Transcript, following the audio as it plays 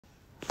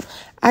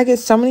I get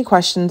so many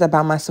questions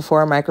about my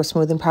Sephora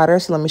Microsmoothing Powder,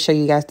 so let me show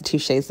you guys the two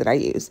shades that I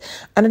use.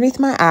 Underneath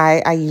my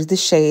eye, I use the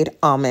shade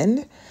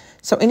Almond.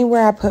 So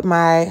anywhere I put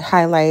my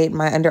highlight,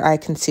 my under eye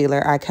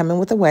concealer, I come in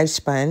with a wedge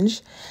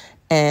sponge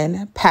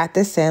and pat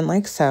this in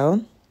like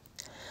so.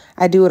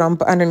 I do it on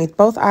underneath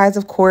both eyes,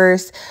 of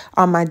course,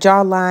 on my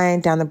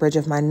jawline, down the bridge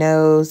of my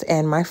nose,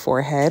 and my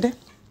forehead.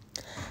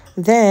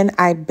 Then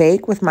I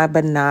bake with my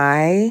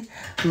Benai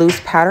Loose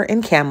Powder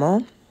in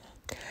Camel.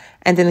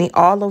 And then the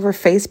all-over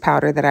face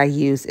powder that I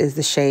use is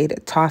the shade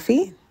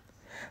Toffee.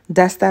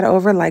 Dust that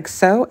over like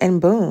so,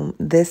 and boom,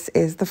 this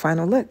is the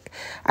final look.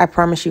 I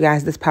promise you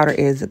guys this powder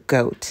is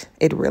GOAT.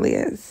 It really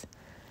is.